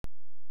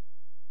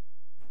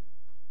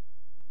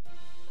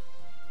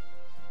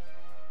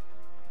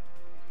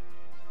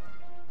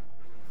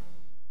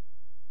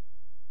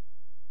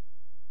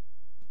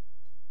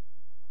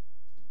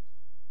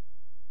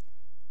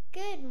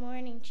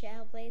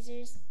morning,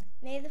 Trailblazers.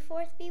 May the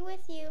 4th be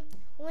with you.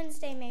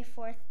 Wednesday, May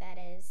 4th, that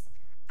is.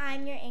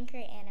 I'm your anchor,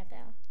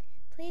 Annabelle.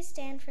 Please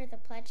stand for the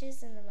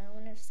pledges and the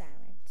moment of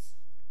silence.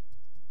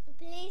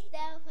 Please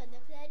stand for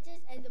the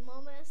pledges and the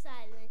moment of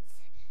silence.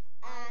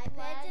 I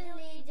pledge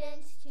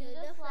allegiance to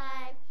the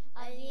flag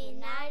of the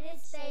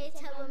United States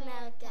of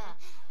America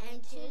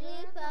and to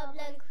the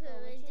republic for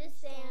which it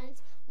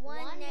stands,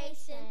 one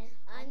nation,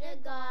 under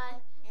God,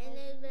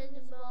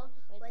 indivisible,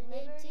 with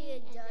liberty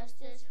and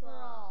justice for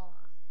all.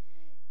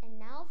 And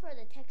now for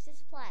the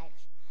Texas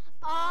pledge.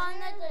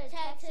 Honor the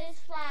Texas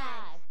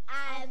flag.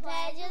 I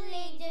pledge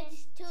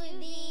allegiance to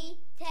thee,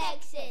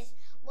 Texas,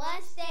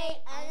 one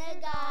state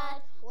under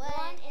God,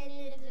 one and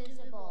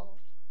indivisible.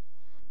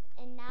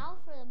 And now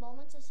for the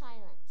moments of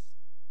silence.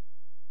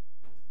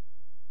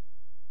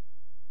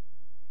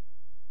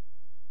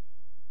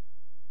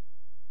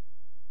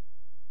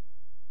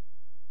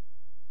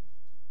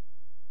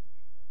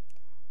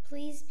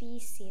 Please be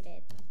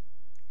seated.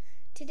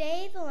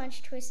 Today the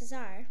lunch choices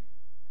are: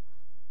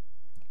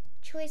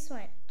 Choice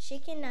 1,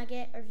 chicken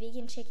nugget or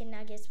vegan chicken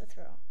nuggets with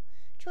roll.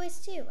 Choice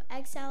 2,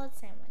 egg salad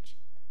sandwich.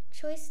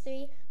 Choice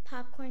 3,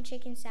 popcorn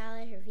chicken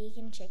salad or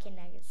vegan chicken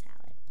nugget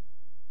salad.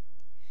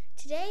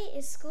 Today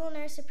is School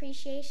Nurse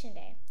Appreciation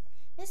Day.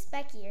 Miss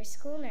Becky, your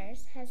school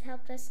nurse, has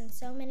helped us in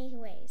so many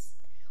ways.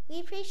 We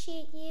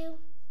appreciate you.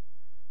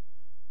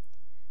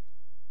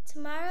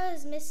 Tomorrow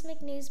is Miss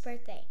McNew's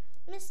birthday.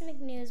 Miss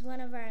McNew is one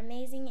of our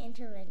amazing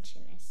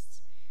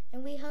interventionists,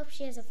 and we hope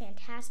she has a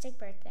fantastic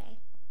birthday.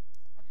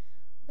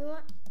 We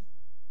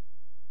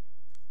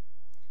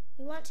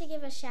want to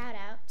give a shout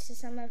out to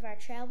some of our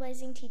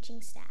trailblazing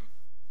teaching staff.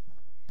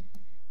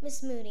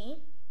 Miss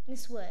Moody,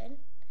 Miss Wood,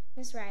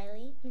 Miss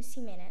Riley, Miss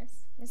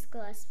Jimenez, Miss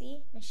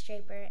Gillespie, Miss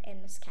Draper,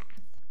 and Miss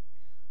Kath.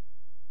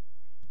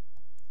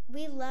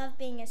 We love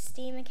being a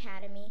STEAM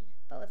academy,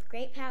 but with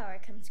great power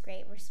comes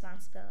great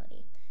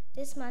responsibility.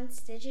 This month's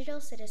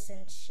digital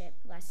citizenship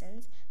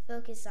lessons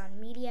focus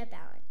on media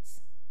balance.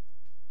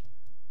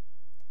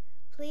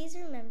 Please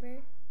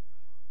remember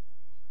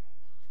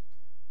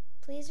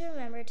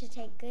to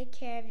take good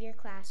care of your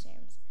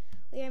classrooms.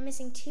 We are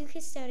missing 2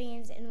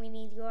 custodians and we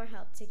need your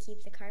help to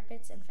keep the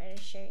carpets and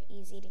furniture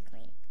easy to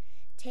clean.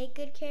 Take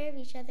good care of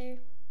each other.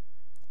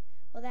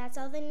 Well, that's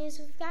all the news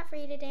we've got for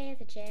you today at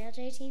the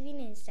JLJ TV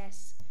News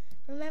Desk.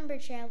 Remember,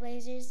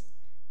 Trailblazers,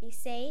 be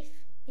safe,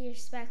 be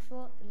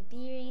respectful, and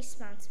be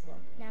responsible.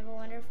 And have a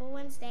wonderful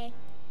Wednesday.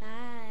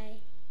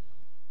 Bye.